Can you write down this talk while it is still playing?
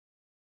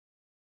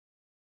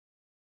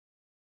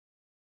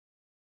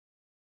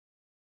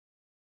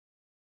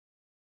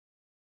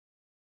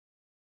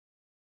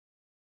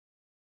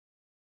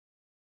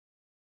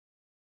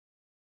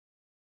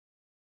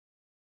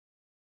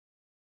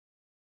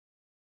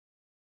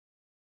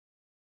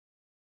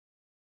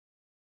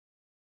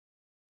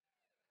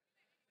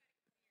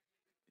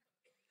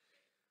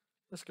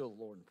Let's go to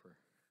the Lord in prayer.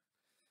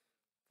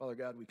 Father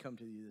God, we come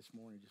to you this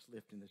morning just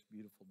lifting this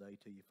beautiful day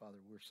to you. Father,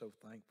 we're so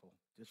thankful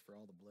just for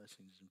all the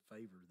blessings and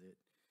favor that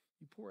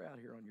you pour out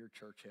here on your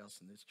church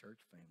house and this church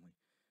family.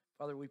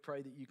 Father, we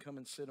pray that you come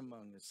and sit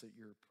among us, that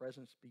your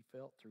presence be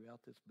felt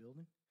throughout this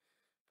building.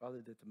 Father,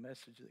 that the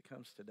message that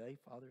comes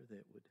today, Father,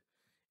 that it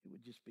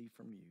would just be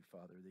from you,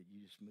 Father, that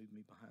you just move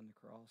me behind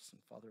the cross. And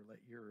Father,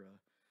 let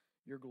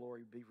your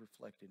glory be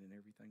reflected in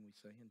everything we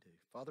say and do.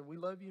 Father, we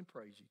love you and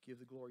praise you.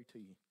 Give the glory to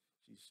you.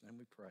 In Jesus' name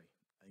we pray.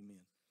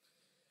 Amen.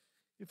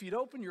 If you'd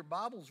open your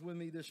Bibles with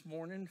me this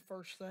morning,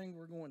 first thing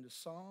we're going to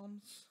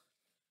Psalms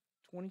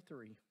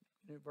 23,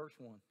 verse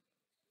 1.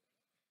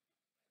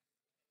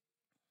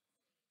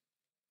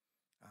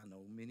 I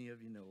know many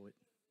of you know it.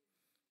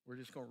 We're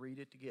just going to read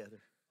it together.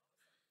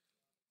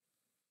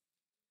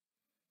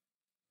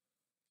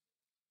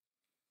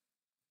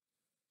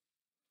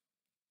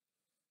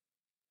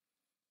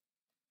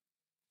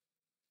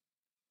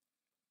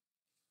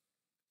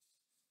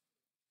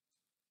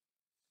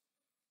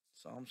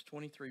 Psalms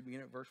 23,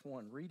 beginning at verse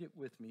 1. Read it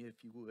with me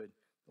if you would.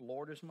 The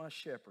Lord is my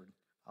shepherd.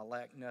 I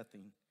lack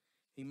nothing.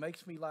 He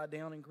makes me lie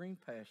down in green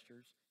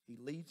pastures. He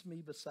leads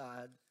me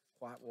beside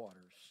quiet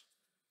waters.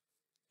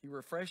 He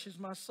refreshes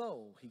my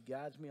soul. He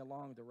guides me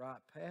along the right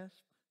path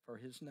for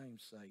his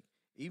name's sake.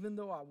 Even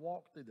though I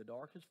walk through the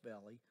darkest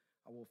valley,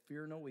 I will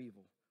fear no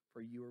evil, for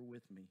you are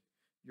with me.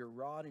 Your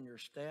rod and your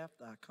staff,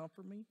 they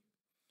comfort me.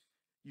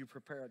 You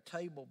prepare a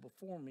table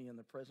before me in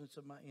the presence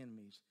of my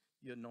enemies.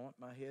 You anoint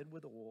my head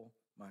with oil.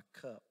 My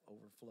cup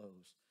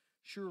overflows.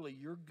 Surely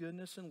your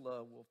goodness and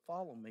love will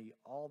follow me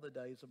all the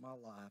days of my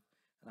life,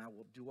 and I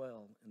will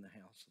dwell in the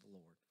house of the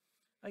Lord.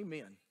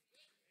 Amen.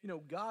 You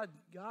know, God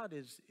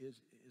is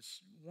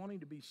wanting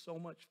to be so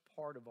much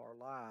part of our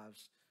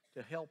lives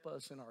to help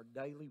us in our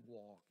daily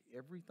walk.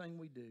 Everything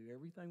we do,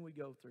 everything we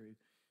go through,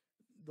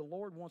 the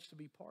Lord wants to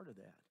be part of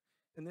that.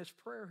 And this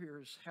prayer here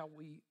is how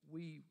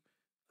we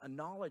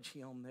acknowledge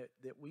him,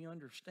 that we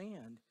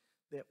understand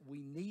that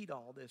we need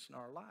all this in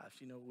our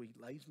lives. You know, he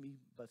leads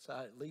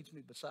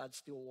me beside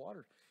still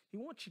waters. He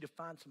wants you to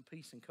find some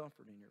peace and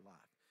comfort in your life.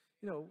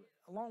 You know,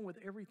 along with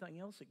everything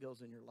else that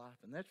goes in your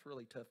life, and that's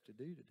really tough to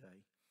do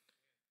today.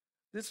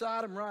 This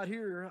item right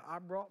here, I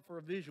brought for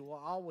a visual.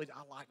 I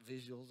like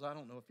visuals. I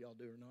don't know if y'all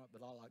do or not,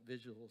 but I like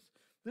visuals.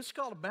 This is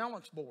called a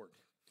balance board.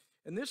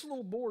 And this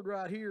little board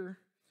right here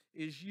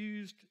is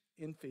used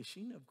in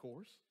fishing, of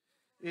course.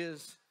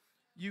 Is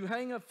you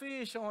hang a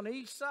fish on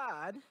each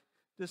side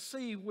to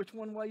see which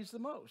one weighs the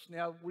most.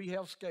 Now, we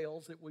have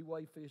scales that we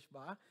weigh fish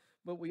by,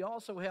 but we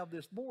also have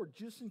this board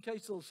just in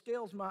case those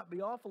scales might be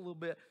off a little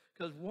bit,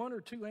 because 1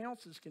 or 2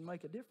 ounces can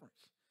make a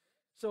difference.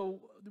 So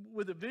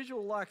with a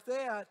visual like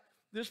that,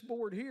 this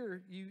board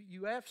here,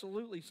 you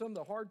absolutely, some of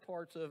the hard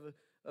parts of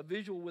a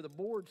visual with a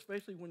board,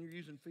 especially when you're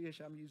using fish,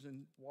 I'm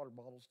using water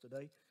bottles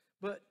today,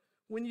 but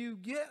when you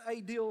get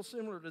a deal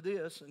similar to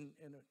this, and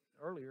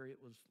earlier it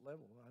was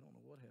level, I don't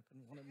know what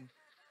happened,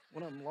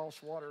 one of them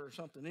lost water or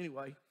something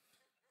anyway.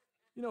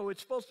 You know,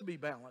 it's supposed to be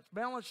balanced.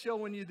 Balance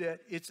showing you that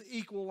it's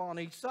equal on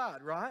each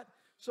side, right?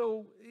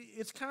 So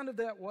it's kind of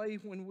that way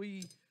when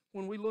we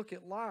look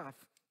at life.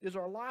 Is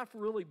our life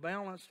really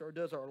balanced, or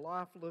does our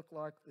life look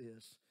like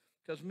this?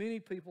 Because many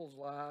people's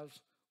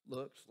lives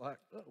looks like,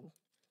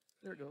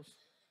 there it goes,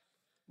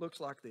 looks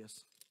like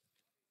this.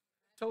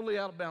 Totally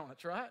out of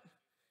balance, right?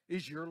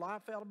 Is your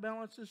life out of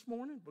balance this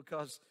morning?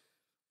 Because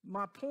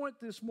my point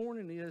this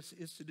morning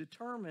is to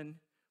determine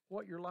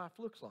what your life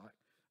looks like.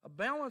 A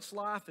balanced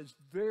life is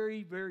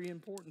very, very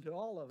important to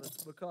all of us,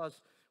 because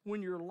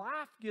when your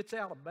life gets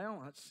out of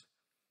balance,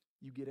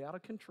 you get out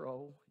of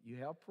control, you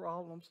have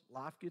problems,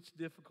 life gets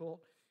difficult,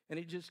 and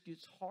it just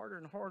gets harder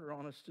and harder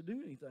on us to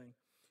do anything.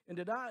 And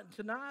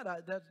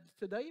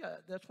today,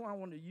 that's why I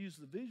wanted to use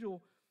the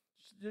visual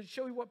to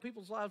show you what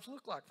people's lives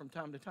look like from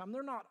time to time.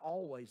 They're not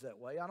always that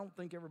way. I don't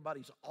think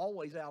everybody's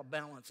always out of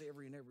balance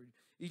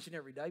each and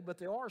every day, but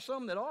there are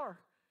some that are.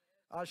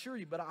 I assure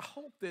you, but I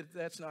hope that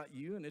that's not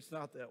you and it's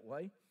not that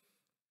way.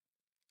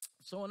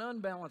 So an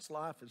unbalanced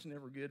life is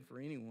never good for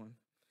anyone.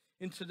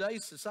 In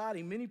today's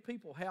society, many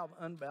people have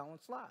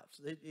unbalanced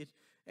lives.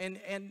 And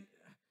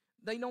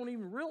they don't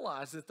even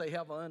realize that they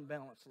have an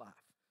unbalanced life.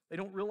 They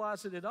don't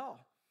realize it at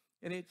all.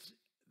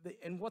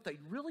 And what they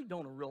really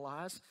don't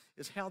realize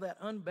is how that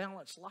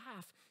unbalanced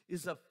life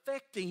is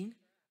affecting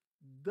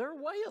their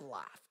way of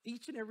life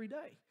each and every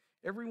day.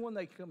 Everyone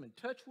they come in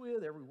touch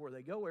with, everywhere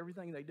they go,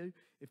 everything they do,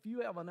 if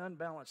you have an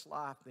unbalanced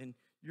life, then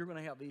you're going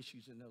to have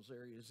issues in those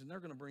areas, and they're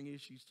going to bring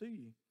issues to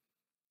you.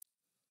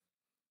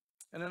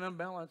 And an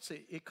unbalance,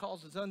 it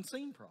causes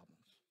unseen problems.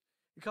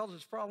 It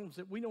causes problems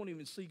that we don't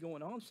even see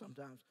going on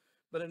sometimes.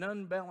 But an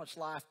unbalanced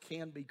life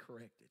can be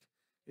corrected.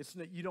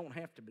 You don't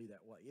have to be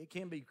that way. It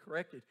can be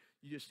corrected.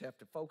 You just have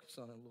to focus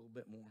on it a little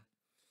bit more.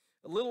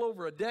 A little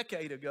over a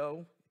decade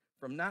ago,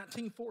 from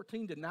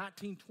 1914 to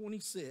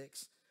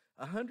 1926,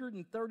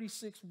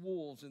 136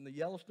 wolves in the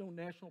Yellowstone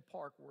National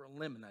Park were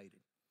eliminated.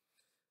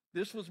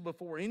 This was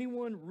before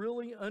anyone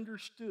really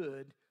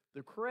understood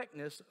the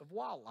correctness of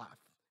wildlife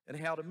and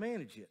how to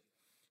manage it.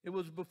 It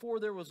was before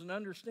there was an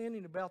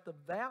understanding about the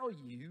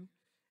value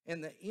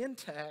and the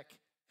intact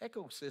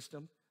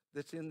ecosystem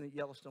that's in the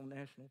Yellowstone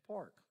National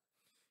Park.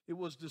 It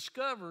was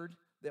discovered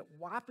that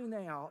wiping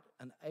out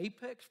an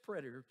apex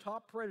predator,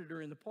 top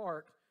predator in the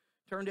park,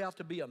 turned out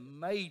to be a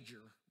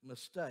major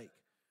mistake,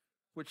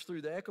 which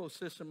through the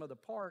ecosystem of the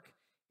park,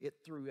 it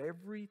threw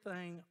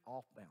everything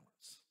off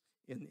balance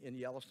in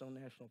Yellowstone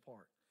National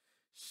Park.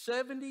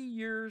 70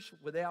 years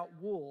without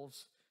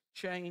wolves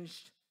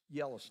changed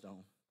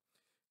Yellowstone.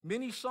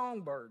 Many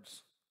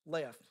songbirds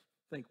left.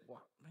 Think,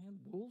 what, man,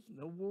 wolves?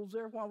 No wolves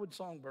there? Why would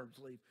songbirds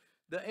leave?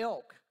 The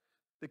elk,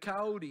 the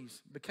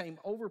coyotes became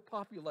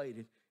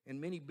overpopulated, and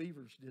many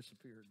beavers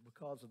disappeared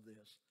because of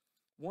this.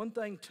 One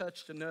thing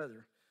touched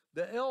another.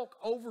 The elk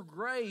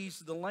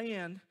overgrazed the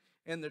land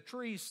and the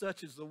trees,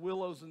 such as the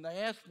willows and the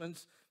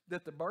aspens,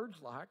 that the birds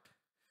liked.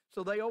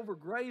 So they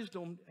overgrazed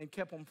them and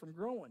kept them from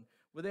growing.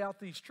 Without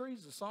these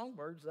trees, the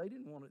songbirds, they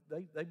didn't want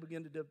it. They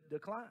began to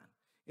decline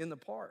in the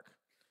park.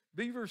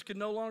 Beavers could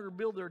no longer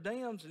build their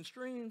dams, and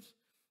streams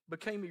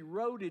became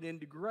eroded and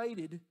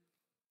degraded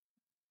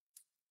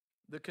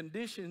the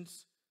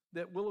conditions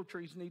that willow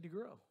trees need to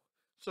grow.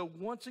 So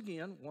once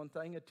again, one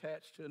thing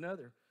attached to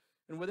another.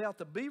 And without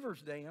the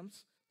beavers'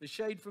 dams, the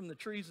shade from the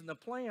trees and the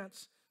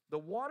plants, the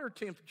water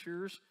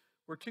temperatures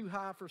were too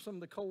high for some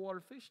of the cold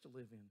water fish to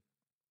live in.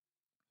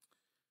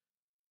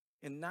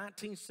 In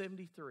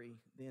 1973,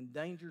 the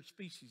Endangered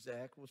Species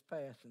Act was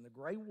passed, and the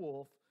gray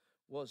wolf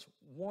was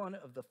one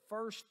of the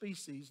first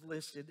species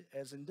listed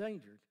as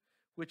endangered,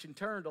 which in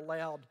turn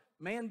allowed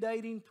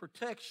mandating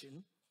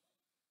protection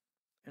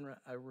and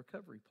a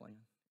recovery plan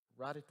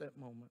right at that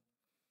moment.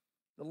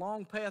 The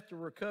long path to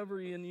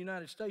recovery in the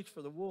United States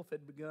for the wolf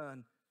had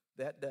begun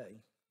that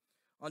day.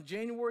 On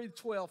January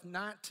 12,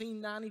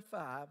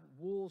 1995,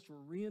 wolves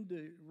were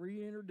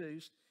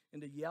reintroduced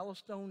into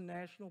Yellowstone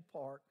National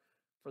Park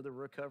for the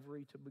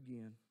recovery to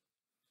begin.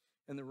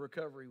 And the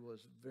recovery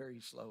was very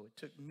slow. It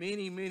took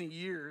many, many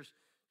years,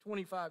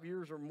 25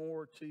 years or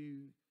more,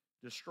 to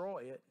destroy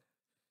it.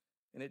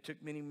 And it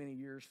took many, many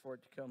years for it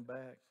to come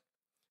back.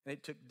 And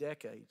it took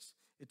decades.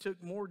 It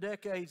took more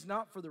decades,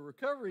 not for the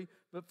recovery,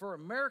 but for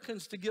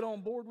Americans to get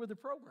on board with the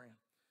program.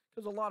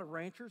 Because a lot of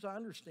ranchers, I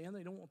understand,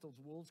 they don't want those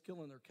wolves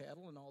killing their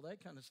cattle and all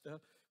that kind of stuff.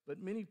 But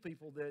many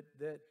people that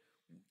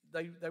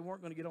they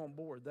weren't going to get on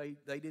board.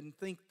 They didn't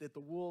think that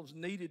the wolves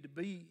needed to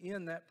be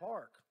in that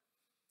park.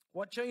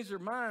 What changed their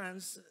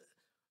minds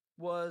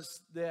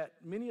was that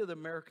many of the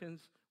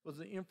Americans was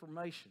the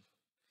information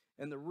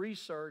and the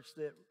research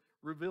that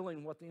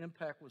revealing what the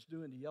impact was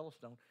doing to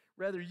Yellowstone.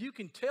 Rather, you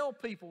can tell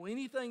people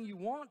anything you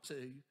want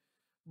to,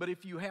 but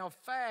if you have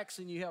facts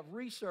and you have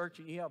research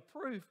and you have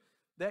proof,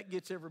 that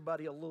gets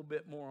everybody a little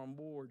bit more on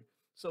board.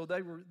 So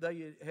they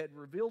had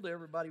revealed to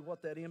everybody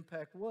what that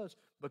impact was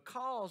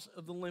because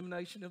of the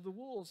elimination of the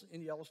wolves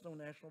in Yellowstone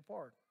National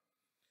Park.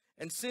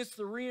 And since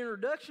the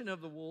reintroduction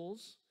of the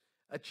wolves,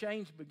 a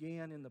change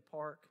began in the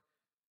park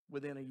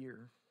within a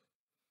year.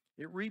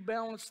 It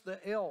rebalanced the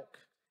elk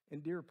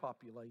and deer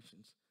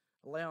populations,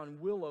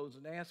 allowing willows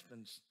and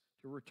aspens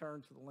to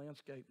return to the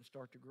landscape and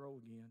start to grow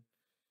again.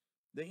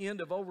 The end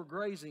of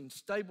overgrazing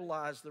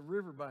stabilized the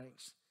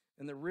riverbanks,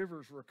 and the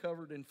rivers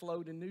recovered and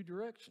flowed in new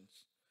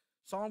directions.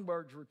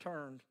 Songbirds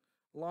returned,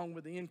 along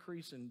with the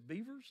increase in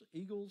beavers,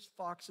 eagles,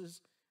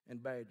 foxes,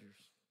 and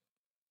badgers.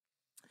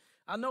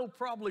 I know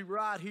probably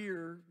right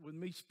here with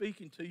me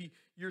speaking to you,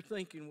 you're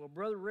thinking, well,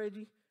 Brother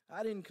Reggie,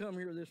 I didn't come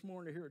here this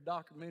morning to hear a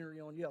documentary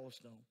on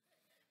Yellowstone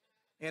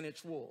and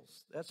its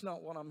wolves. That's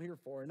not what I'm here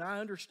for. And I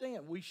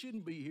understand we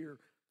shouldn't be here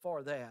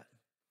for that.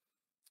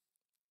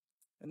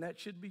 And that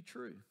should be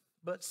true.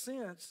 But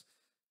since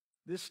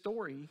this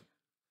story,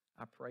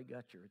 I pray,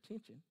 got your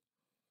attention,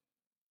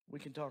 we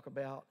can talk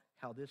about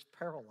how this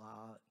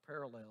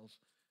parallels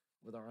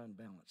with our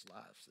unbalanced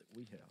lives that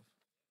we have.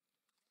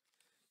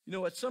 You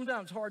know, it's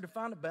sometimes hard to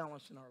find a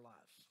balance in our lives.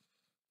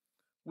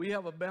 We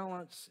have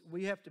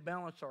to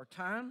balance our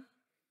time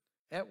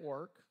at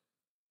work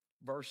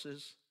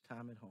versus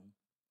time at home.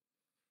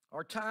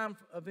 Our time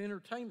of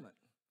entertainment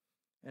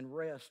and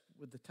rest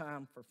with the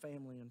time for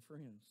family and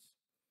friends.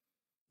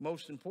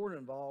 Most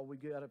important of all, we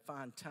got to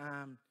find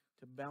time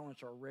to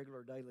balance our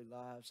regular daily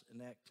lives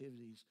and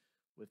activities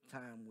with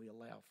time we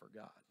allow for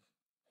God.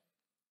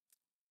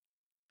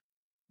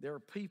 There are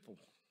people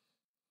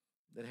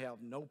that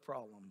have no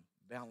problem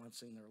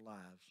balancing their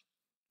lives.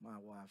 My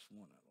wife's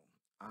one of them.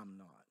 I'm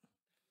not.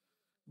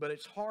 But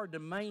it's hard to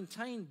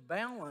maintain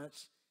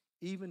balance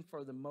even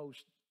for the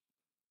most,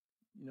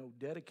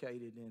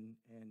 dedicated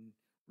and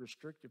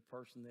restrictive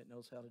person that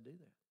knows how to do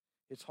that.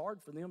 It's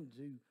hard for them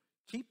to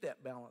keep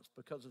that balance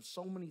because of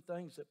so many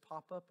things that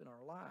pop up in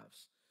our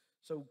lives.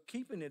 So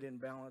keeping it in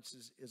balance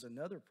is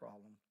another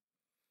problem.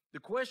 The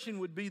question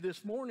would be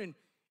this morning,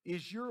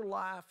 is your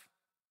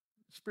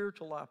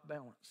spiritual life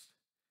balanced?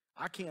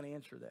 I can't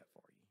answer that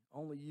for you.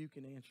 Only you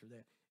can answer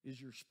that.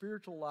 Is your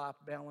spiritual life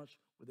balanced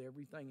with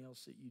everything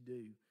else that you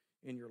do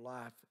in your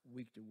life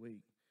week to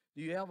week?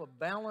 Do you have a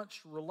balanced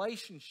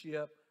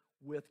relationship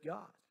with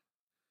God?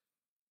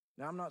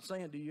 Now, I'm not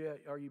saying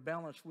are you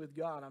balanced with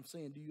God. I'm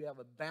saying, do you have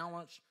a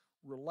balanced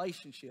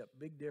relationship?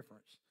 Big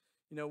difference.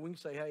 You know, we can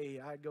say, hey,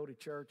 I go to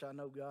church, I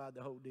know God,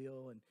 the whole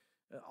deal, and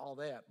all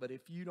that. But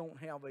if you don't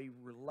have a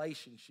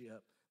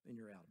relationship, then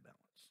you're out of balance.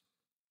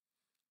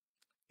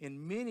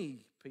 In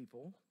many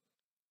people,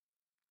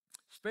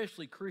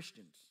 especially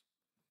Christians,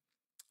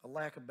 a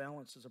lack of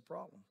balance is a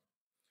problem.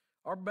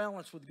 Our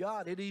balance with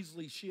God, it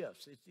easily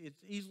shifts.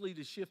 It's easily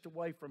to shift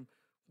away from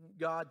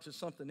God to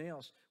something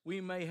else. We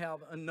may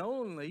have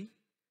unknowingly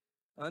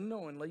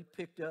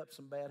picked up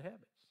some bad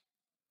habits.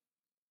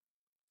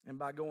 And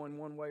by going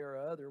one way or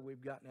other,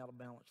 we've gotten out of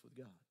balance with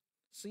God.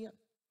 Sin.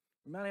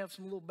 We might have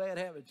some little bad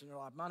habits in our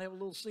life. Might have a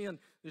little sin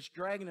that's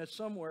dragging us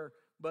somewhere,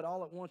 but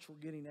all at once we're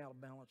getting out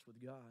of balance with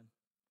God.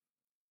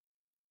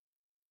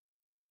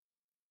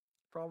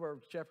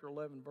 Proverbs chapter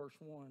 11, verse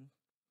 1.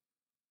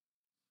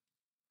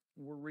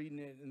 We're reading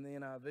it in the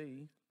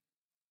NIV.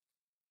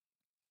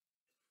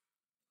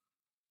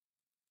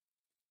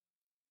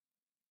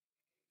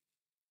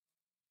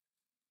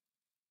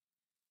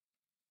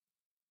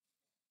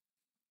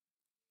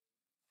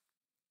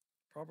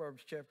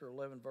 Proverbs chapter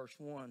 11, verse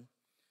 1.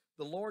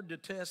 The Lord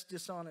detests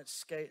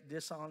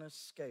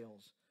dishonest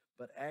scales,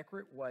 but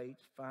accurate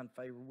weights find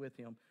favor with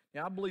him.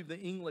 Now, I believe the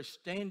English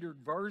Standard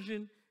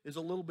Version is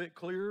a little bit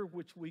clearer,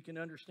 which we can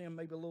understand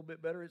maybe a little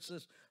bit better. It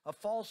says, a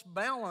false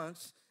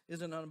balance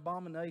is an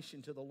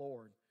abomination to the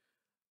Lord,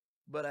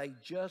 but a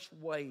just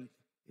weight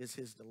is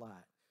his delight.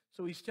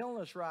 So he's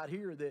telling us right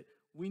here that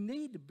we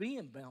need to be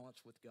in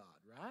balance with God,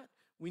 right?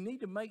 We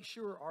need to make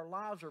sure our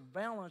lives are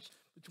balanced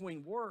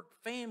between work,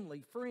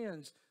 family,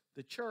 friends,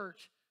 the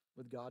church,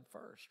 with God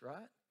first,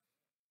 right?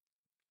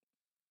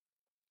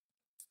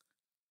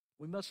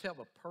 We must have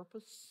a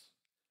purpose,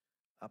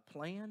 a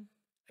plan,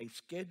 a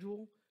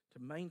schedule to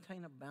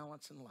maintain a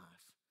balance in life.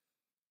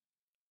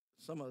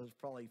 Some of us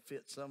probably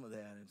fit some of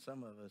that, and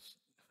some of us,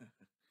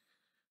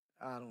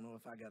 I don't know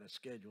if I got a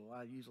schedule.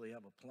 I usually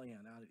have a plan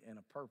and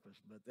a purpose,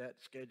 but that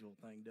schedule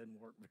thing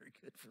doesn't work very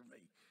good for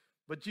me.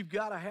 But you've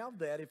got to have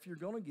that if you're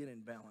going to get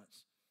in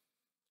balance.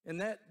 And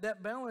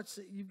that balance,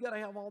 you've got to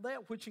have all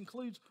that, which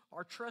includes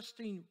our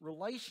trusting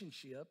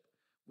relationship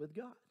with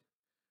God.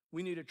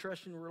 We need a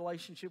trusting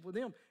relationship with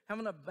Him.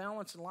 Having a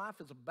balance in life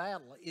is a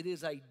battle. It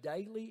is a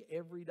daily,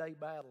 everyday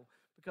battle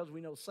because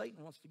we know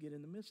Satan wants to get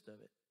in the midst of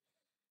it.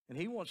 And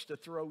he wants to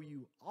throw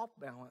you off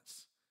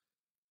balance.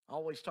 I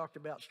always talked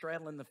about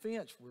straddling the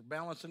fence. We're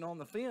balancing on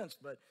the fence,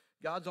 but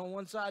God's on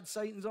one side,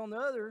 Satan's on the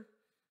other.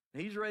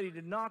 He's ready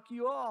to knock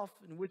you off,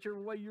 and whichever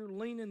way you're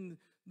leaning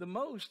the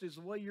most is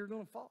the way you're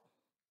going to fall.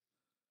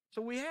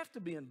 So we have to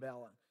be in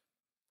balance.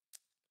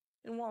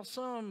 And while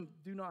some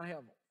do not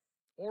have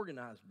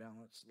organized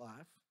balanced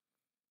life,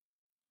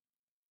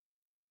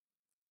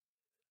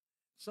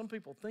 some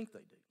people think they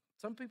do.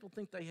 Some people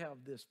think they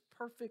have this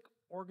perfect,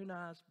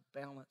 organized,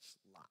 balanced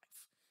life.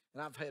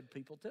 And I've had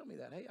people tell me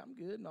that, hey, I'm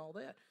good and all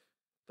that,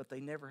 but they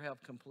never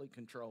have complete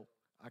control.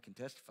 I can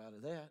testify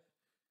to that.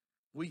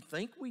 We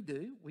think we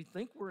do. We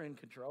think we're in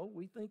control.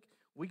 We think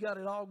we got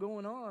it all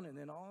going on, and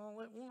then all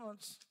at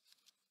once,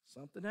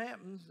 something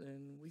happens,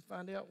 and we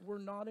find out we're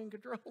not in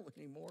control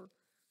anymore.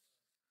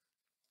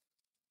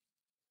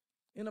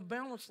 And a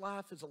balanced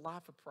life is a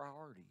life of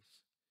priorities.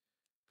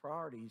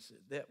 Priorities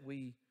that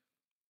we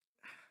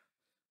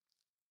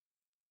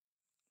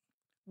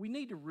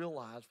need to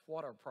realize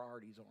what our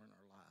priorities are in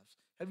our lives.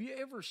 Have you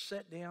ever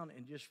sat down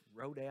and just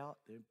wrote out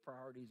the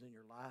priorities in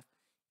your life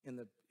in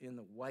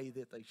the way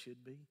that they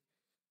should be?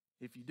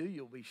 If you do,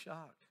 you'll be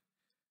shocked.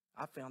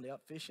 I found out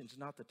fishing's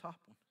not the top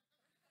one,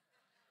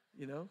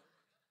 you know?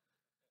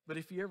 But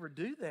if you ever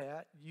do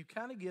that, you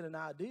kind of get an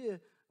idea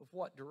of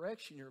what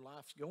direction your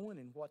life's going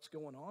and what's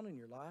going on in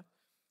your life.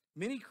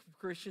 Many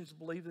Christians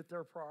believe that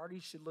their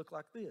priorities should look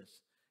like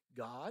this: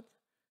 God,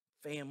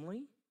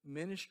 family,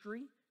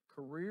 ministry,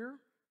 career,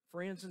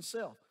 friends, and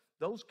self.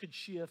 Those could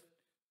shift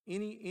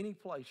any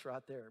place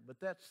right there. But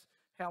that's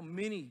how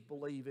many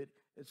believe it,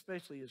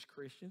 especially as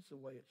Christians, the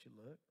way it should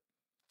look.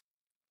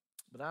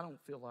 But I don't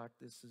feel like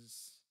this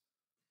is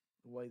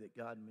the way that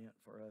God meant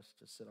for us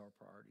to set our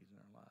priorities in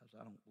our lives.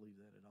 I don't believe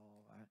that at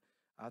all.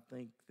 I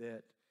think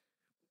that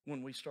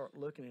when we start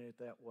looking at it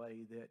that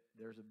way, that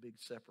there's a big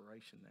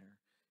separation there.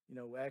 You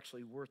know,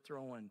 actually, we're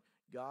throwing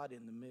God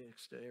in the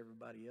mix to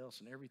everybody else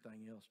and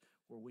everything else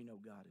where we know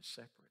God is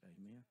separate.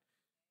 Amen.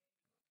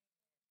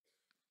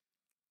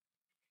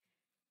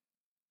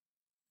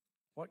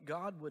 What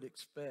God would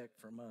expect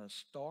from us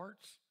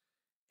starts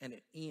and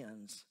it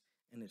ends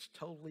and it's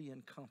totally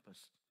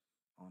encompassed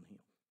on Him,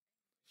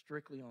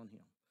 strictly on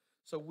Him.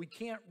 So we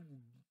can't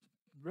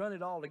run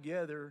it all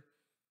together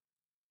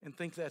and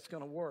think that's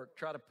going to work.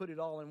 Try to put it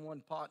all in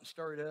one pot and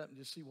stir it up and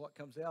just see what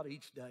comes out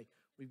each day.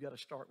 We've got to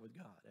start with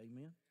God.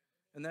 Amen.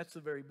 And that's the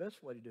very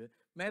best way to do it.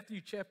 Matthew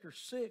chapter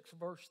 6,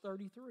 verse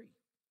 33.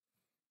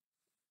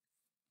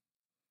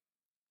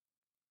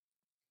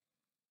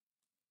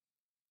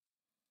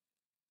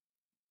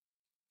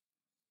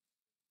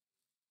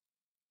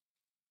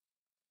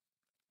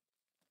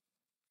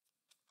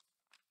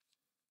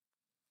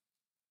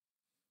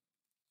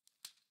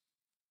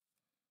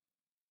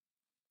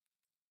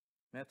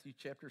 Matthew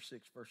chapter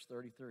 6, verse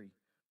 33.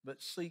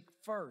 But seek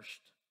first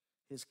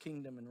his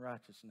kingdom and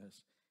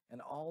righteousness,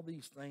 and all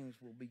these things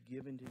will be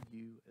given to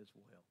you as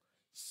well.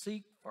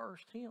 Seek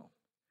first him.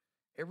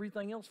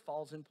 Everything else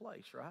falls in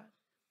place, right?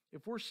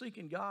 If we're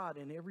seeking God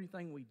in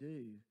everything we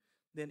do,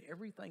 then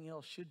everything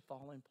else should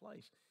fall in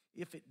place.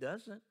 If it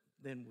doesn't,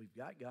 then we've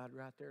got God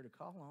right there to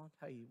call on.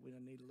 Hey, we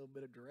need a little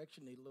bit of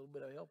direction, need a little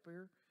bit of help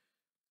here.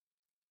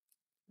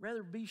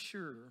 Rather be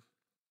sure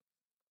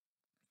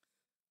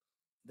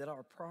that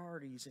our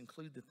priorities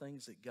include the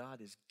things that God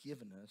has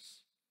given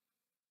us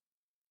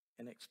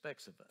and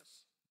expects of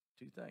us.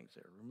 Two things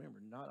there. Remember,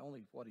 not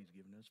only what he's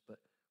given us, but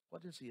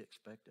what does he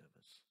expect of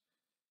us?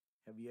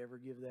 Have you ever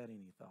given that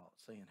any thought?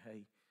 Saying,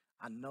 hey,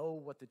 I know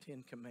what the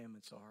 10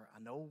 Commandments are. I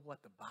know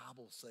what the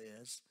Bible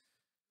says.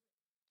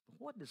 But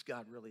what does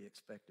God really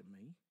expect of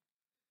me?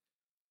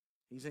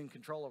 He's in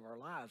control of our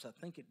lives. I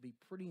think it'd be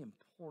pretty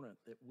important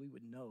that we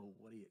would know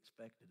what he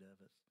expected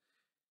of us.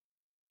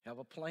 Have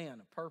a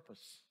plan, a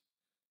purpose.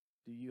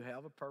 Do you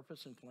have a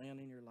purpose and plan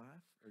in your life?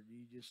 Or do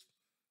you just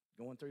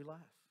going through life?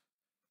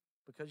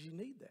 Because you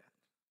need that.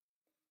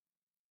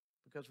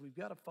 Because we've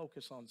got to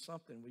focus on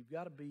something. We've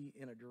got to be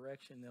in a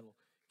direction that'll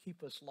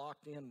keep us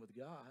locked in with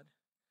God.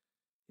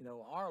 You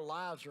know, our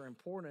lives are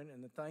important,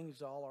 and the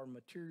things, all our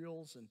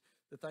materials and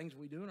the things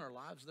we do in our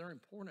lives, they're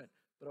important.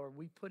 But are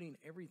we putting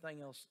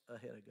everything else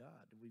ahead of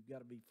God? We've got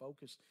to be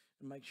focused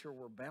and make sure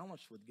we're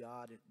balanced with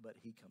God, but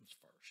he comes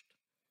first.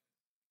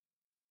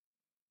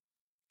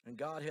 And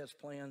God has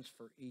plans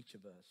for each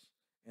of us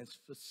and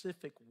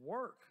specific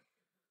work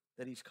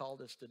that he's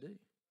called us to do.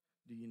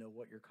 Do you know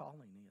what your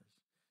calling is?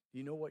 Do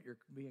you know what you're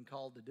being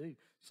called to do?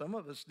 Some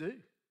of us do.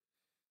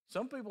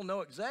 Some people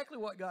know exactly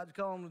what God's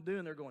calling them to do,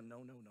 and they're going, no,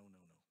 no, no, no, no.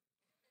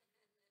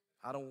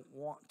 I don't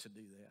want to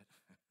do that.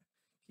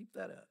 Keep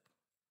that up.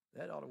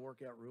 That ought to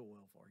work out real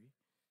well for you.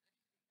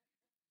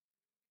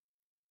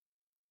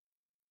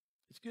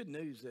 It's good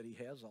news that he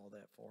has all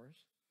that for us,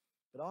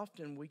 but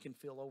often we can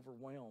feel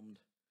overwhelmed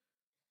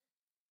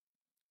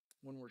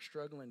when we're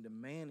struggling to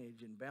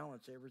manage and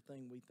balance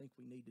everything we think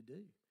we need to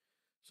do.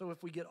 So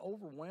if we get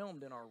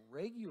overwhelmed in our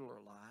regular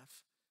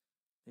life,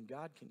 then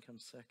God can come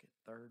second,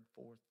 third,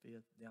 fourth,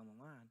 fifth, down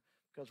the line.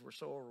 Because we're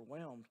so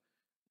overwhelmed,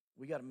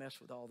 we got to mess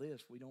with all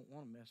this. We don't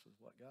want to mess with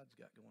what God's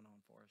got going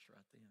on for us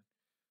right then.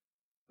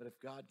 But if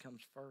God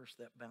comes first,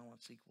 that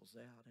balance equals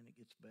out, and it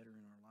gets better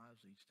in our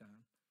lives each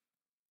time.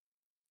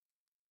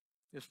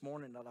 This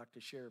morning, I'd like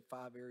to share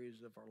 5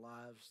 areas of our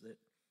lives that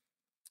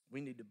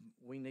we need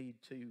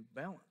to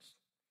balance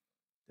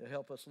to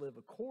help us live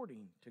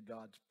according to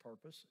God's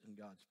purpose and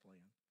God's plan.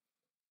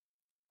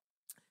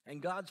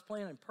 And God's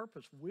plan and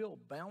purpose will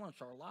balance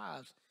our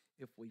lives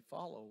if we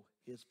follow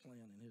his plan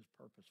and his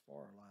purpose for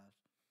our lives.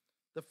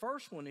 The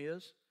first one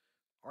is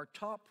our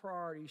top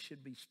priority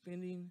should be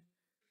spending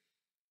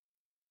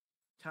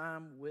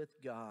time with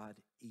God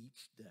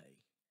each day.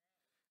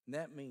 And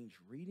that means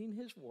reading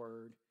his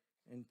word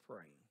and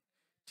praying.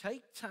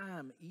 Take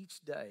time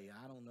each day.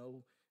 I don't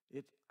know.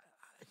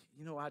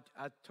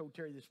 I told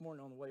Terry this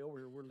morning on the way over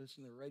here, we're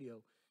listening to the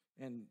radio,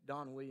 and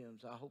Don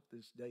Williams, I hope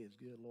this day is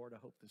good. Lord, I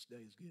hope this day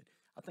is good.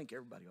 I think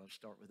everybody ought to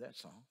start with that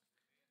song.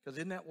 Because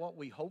isn't that what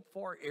we hope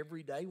for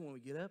every day when we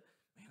get up?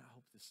 Man, I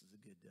hope this is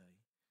a good day.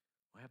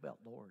 Well, how about,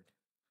 Lord,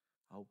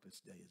 I hope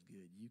this day is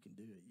good. You can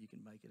do it. You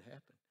can make it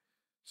happen.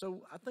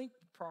 So I think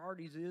the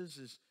priorities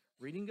is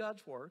reading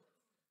God's word,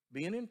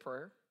 being in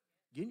prayer,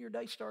 getting your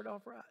day started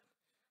off right.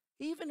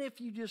 Even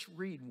if you just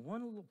read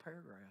one little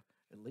paragraph,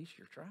 at least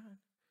you're trying,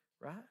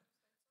 right?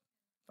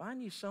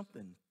 Find you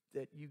something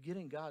that you get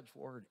in God's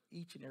word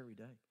each and every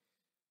day.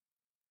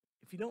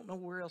 If you don't know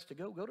where else to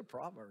go to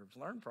Proverbs.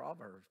 Learn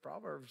Proverbs.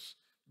 Proverbs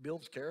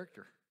builds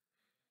character.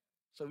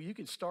 So you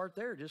can start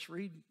there. Just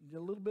read a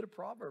little bit of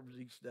Proverbs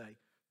each day.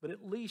 But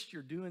at least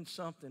you're doing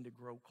something to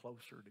grow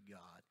closer to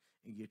God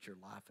and get your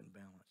life in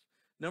balance.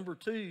 Number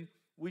 2,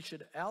 we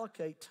should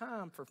allocate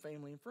time for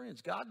family and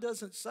friends. God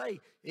doesn't say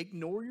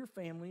ignore your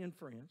family and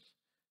friends.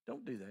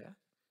 Don't do that.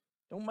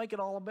 Don't make it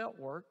all about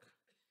work,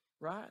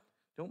 right?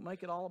 Don't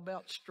make it all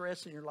about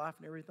stress in your life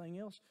and everything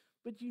else.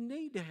 But you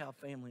need to have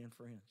family and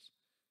friends.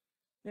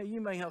 Now,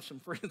 you may have some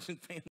friends and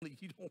family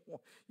you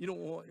don't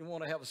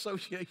want to have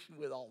association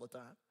with all the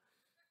time.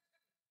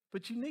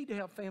 But you need to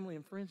have family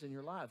and friends in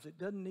your lives. It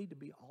doesn't need to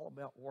be all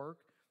about work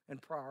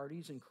and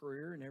priorities and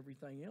career and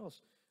everything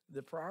else.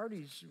 The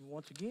priorities,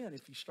 once again,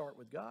 if you start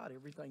with God,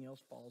 everything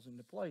else falls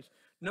into place.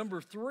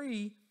 Number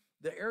 3,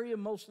 the area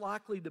most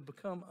likely to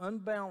become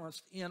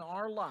unbalanced in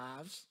our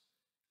lives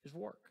is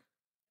work.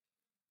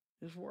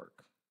 Is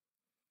work.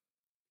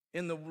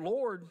 In the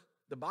Lord,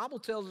 the Bible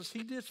tells us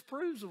he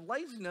disapproves of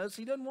laziness.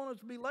 He doesn't want us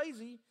to be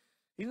lazy.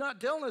 He's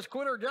not telling us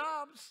quit our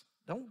jobs.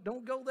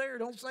 Don't go there.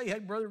 Don't say, hey,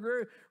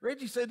 Brother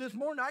Reggie said this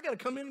morning, I got to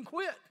come in and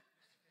quit.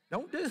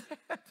 Don't do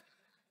that.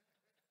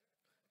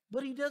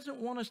 But he doesn't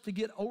want us to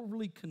get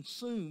overly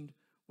consumed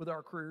with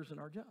our careers and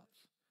our jobs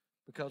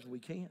because we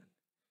can.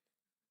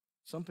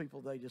 Some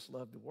people, they just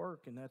love to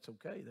work, and that's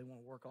okay. They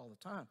want to work all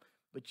the time.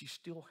 But you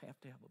still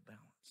have to have a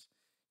balance.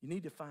 You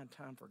need to find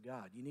time for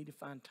God. You need to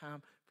find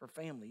time for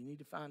family. You need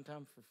to find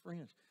time for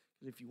friends.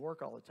 Because if you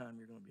work all the time,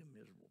 you're going to be a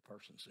miserable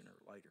person sooner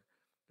or later.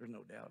 There's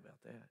no doubt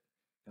about that.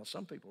 Now,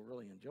 some people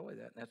really enjoy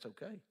that, and that's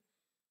okay.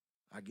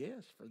 I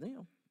guess for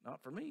them,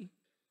 not for me.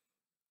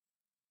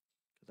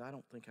 Because I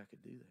don't think I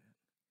could do that.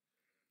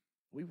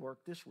 We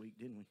worked this week,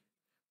 didn't we?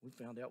 We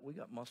found out we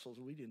got muscles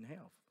we didn't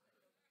have.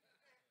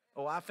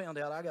 Oh, I found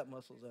out I got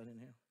muscles I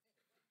didn't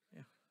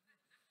have.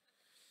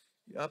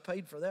 Yeah, I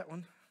paid for that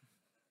one.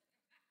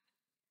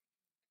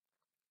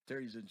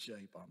 Terry's in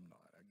shape. I'm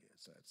not. I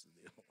guess that's the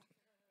deal.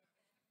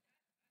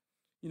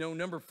 You know,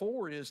 number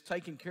 4 is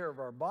taking care of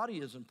our body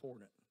is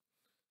important.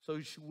 So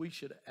we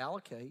should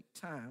allocate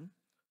time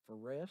for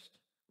rest,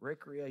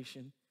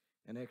 recreation,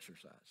 and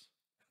exercise.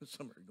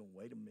 Somebody going,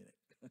 wait a minute.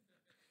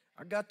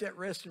 I got that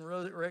rest and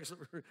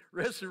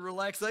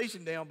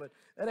relaxation down, but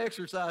that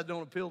exercise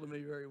don't appeal to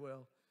me very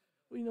well.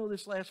 Well, you know,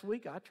 this last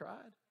week I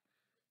tried.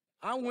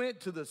 I went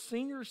to the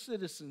Senior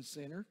Citizen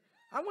Center.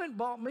 I went and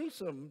bought me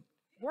some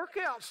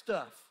workout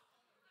stuff.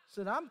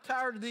 Said, I'm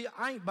tired of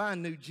I ain't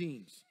buying new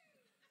jeans,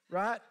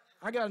 right?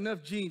 I got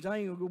enough jeans. I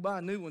ain't going to go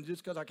buy new ones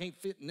just because I can't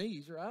fit in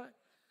these, right?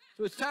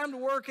 So it's time to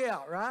work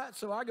out, right?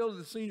 So I go to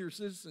the Senior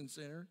Citizen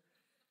Center,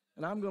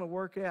 and I'm going to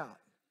work out.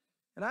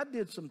 And I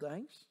did some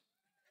things.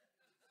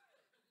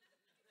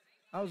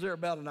 I was there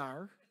about an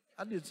hour.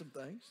 I did some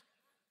things.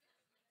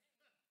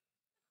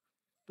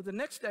 But the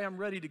next day I'm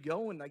ready to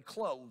go, and they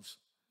close.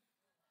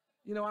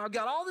 You know, I've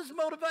got all this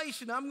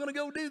motivation. I'm going to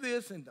go do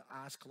this. And the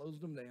eyes closed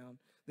them down.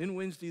 Then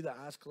Wednesday, the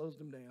eyes closed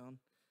them down.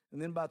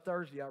 And then by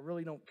Thursday, I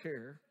really don't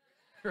care.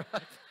 Right?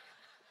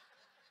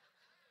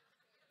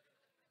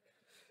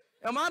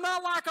 Am I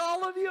not like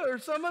all of you or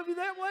some of you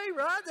that way?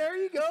 Right? There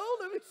you go.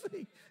 Let me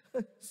see.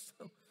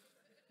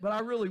 But I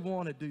really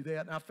want to do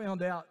that. And I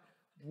found out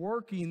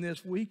working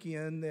this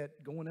weekend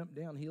that going up and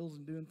down hills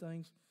and doing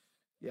things,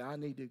 yeah, I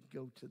need to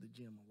go to the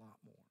gym a lot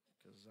more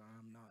because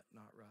I'm not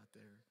right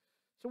there.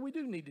 So we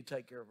do need to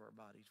take care of our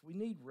bodies. We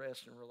need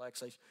rest and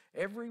relaxation.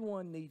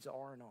 Everyone needs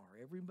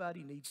R&R.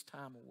 Everybody needs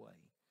time away.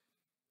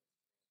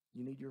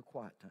 You need your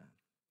quiet time,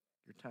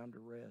 your time to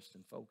rest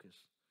and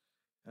focus.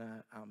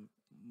 I'm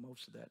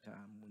most of that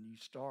time, when you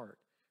start,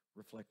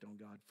 reflect on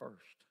God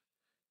first.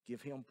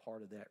 Give him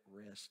part of that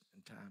rest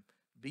and time.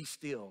 Be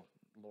still,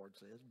 the Lord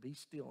says. Be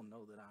still and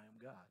know that I am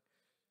God.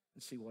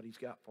 And see what he's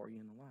got for you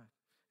in the life.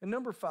 And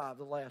number 5,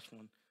 the last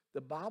one,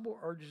 the Bible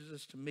urges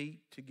us to meet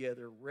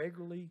together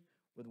regularly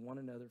with one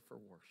another for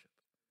worship.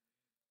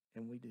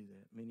 And we do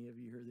that. Many of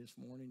you here this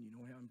morning, you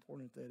know how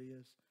important that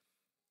is.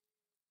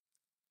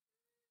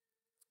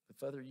 The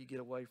further you get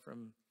away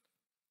from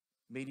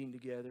meeting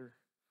together,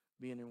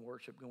 being in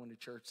worship, going to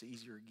church, the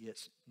easier it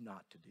gets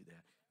not to do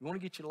that. You want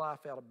to get your life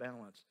out of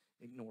balance,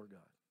 ignore God.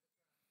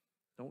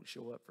 Don't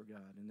show up for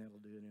God, and that'll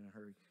do it in a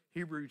hurry.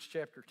 Hebrews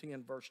chapter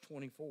 10, verse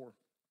 24.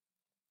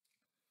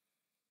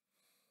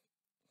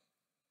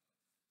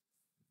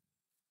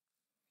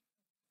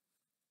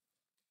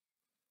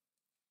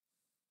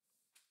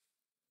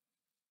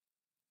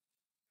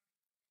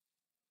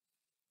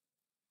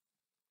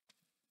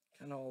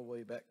 Kind of all the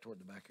way back toward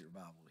the back of your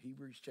Bible.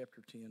 Hebrews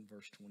chapter 10,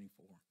 verse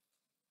 24.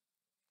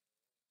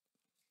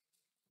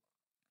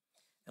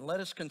 And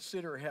let us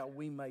consider how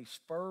we may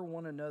spur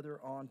one another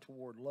on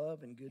toward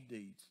love and good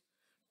deeds,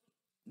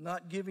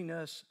 not giving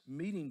up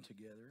meeting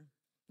together,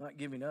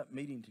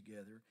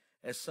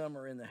 as some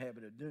are in the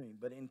habit of doing,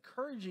 but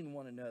encouraging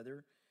one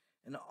another,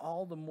 and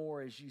all the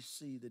more as you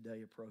see the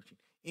day approaching.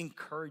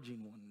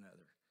 Encouraging one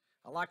another.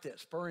 I like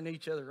that, spurring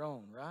each other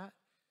on, right?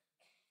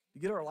 To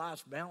get our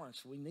lives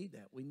balanced, we need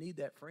that. We need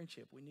that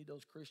friendship. We need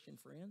those Christian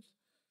friends.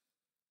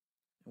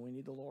 And we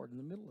need the Lord in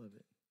the middle of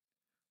it.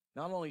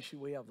 Not only should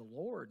we have the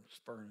Lord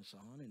spurring us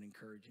on and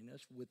encouraging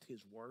us with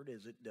his word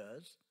as it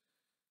does,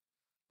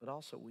 but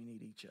also we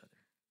need each other.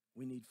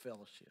 We need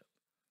fellowship.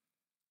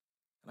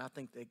 And I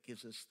think that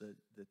gives us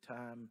the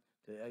time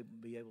to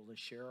be able to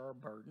share our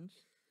burdens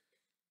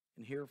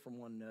and hear from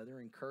one another,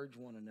 encourage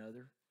one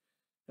another.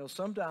 You know,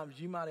 sometimes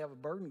you might have a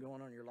burden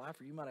going on in your life,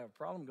 or you might have a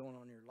problem going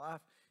on in your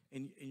life,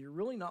 and you're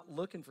really not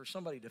looking for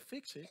somebody to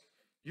fix it.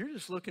 You're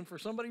just looking for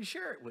somebody to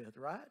share it with,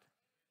 right?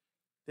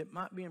 That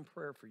might be in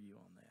prayer for you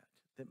on that.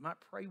 That might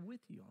pray with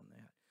you on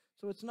that.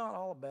 So it's not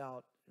all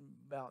about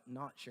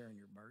not sharing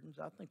your burdens.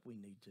 I think we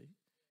need to.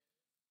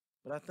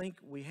 But I think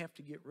we have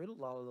to get rid of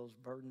a lot of those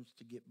burdens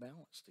to get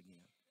balanced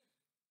again.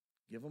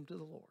 Give them to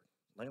the Lord.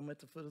 Lay them at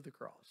the foot of the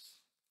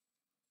cross.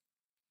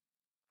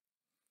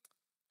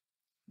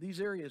 These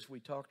areas we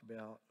talked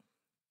about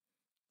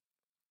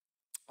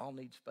all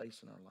need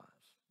space in our lives.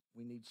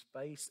 We need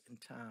space and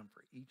time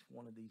for each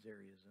one of these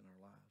areas in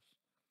our lives.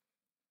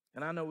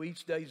 And I know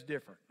each day's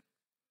different.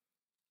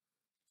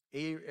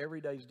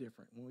 Every day's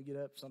different. When we get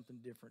up, something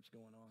different's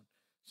going on.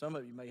 Some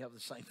of you may have the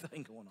same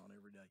thing going on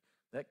every day.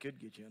 That could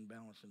get you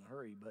unbalanced in a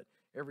hurry, but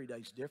every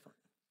day's different.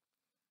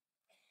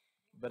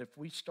 But if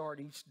we start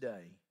each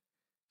day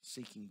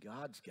seeking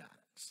God's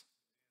guidance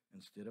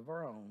instead of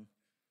our own,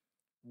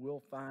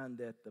 we'll find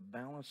that the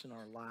balance in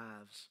our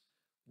lives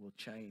will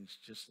change,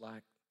 just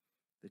like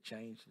The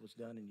change was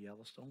done in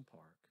Yellowstone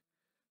Park.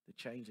 The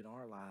change in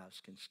our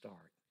lives can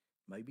start.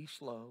 May be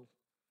slow.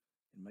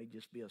 It may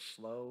just be a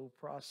slow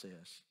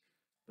process,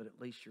 but at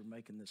least you're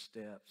making the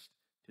steps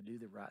to do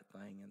the right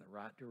thing in the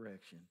right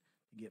direction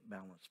to get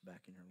balance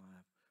back in your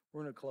life.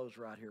 We're going to close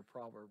right here,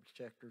 Proverbs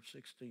chapter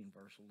 16,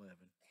 verse 11.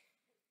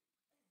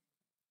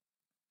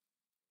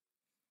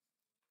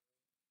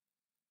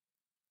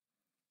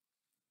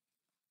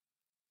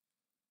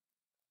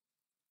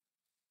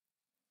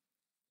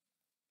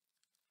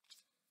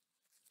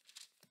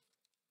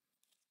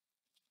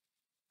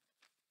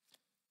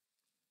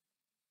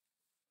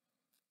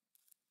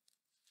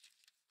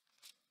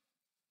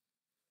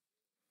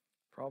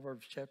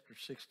 Proverbs chapter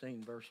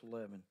 16, verse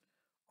 11.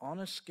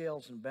 Honest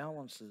scales and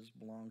balances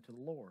belong to the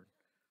Lord.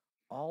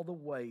 All the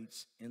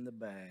weights in the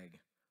bag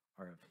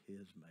are of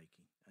his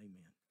making.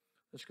 Amen.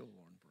 Let's go,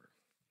 Lord, in prayer.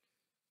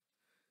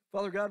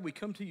 Father God, we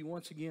come to you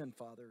once again,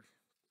 Father.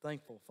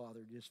 Thankful,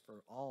 Father, just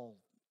for all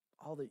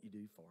that you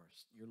do for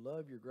us. Your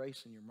love, your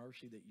grace, and your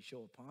mercy that you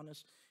show upon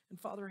us. And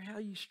Father, how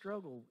you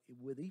struggle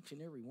with each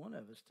and every one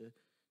of us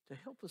to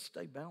help us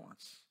stay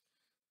balanced.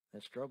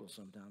 That struggle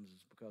sometimes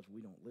is because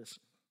we don't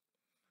listen.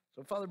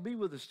 So, Father, be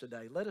with us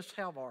today. Let us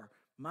have our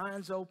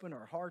minds open,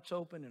 our hearts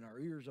open, and our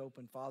ears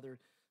open, Father,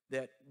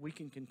 that we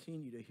can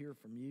continue to hear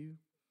from you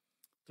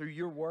through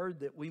your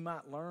word, that we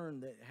might learn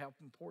that how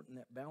important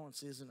that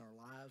balance is in our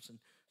lives. And,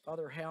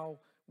 Father, how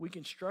we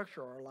can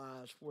structure our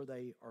lives where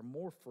they are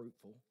more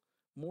fruitful,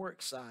 more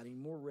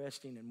exciting, more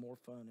resting, and more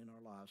fun in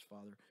our lives,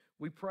 Father.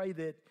 We pray,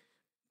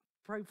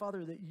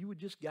 Father, that you would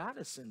just guide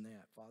us in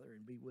that, Father,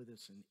 and be with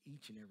us in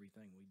each and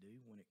everything we do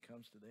when it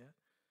comes to that.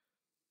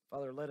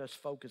 Father, let us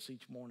focus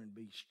each morning,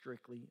 be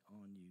strictly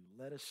on you.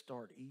 Let us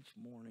start each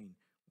morning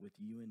with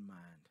you in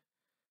mind,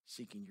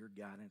 seeking your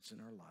guidance in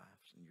our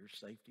lives and your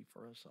safety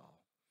for us all.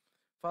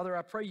 Father,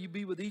 I pray you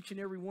be with each and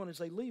every one as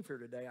they leave here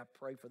today. I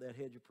pray for that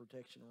hedge of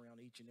protection around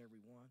each and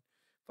every one.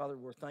 Father,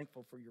 we're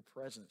thankful for your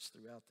presence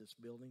throughout this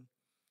building.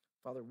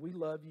 Father, we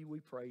love you. We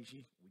praise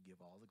you. We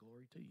give all the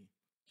glory to you.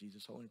 In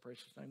Jesus' holy and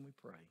precious name we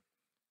pray.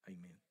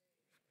 Amen.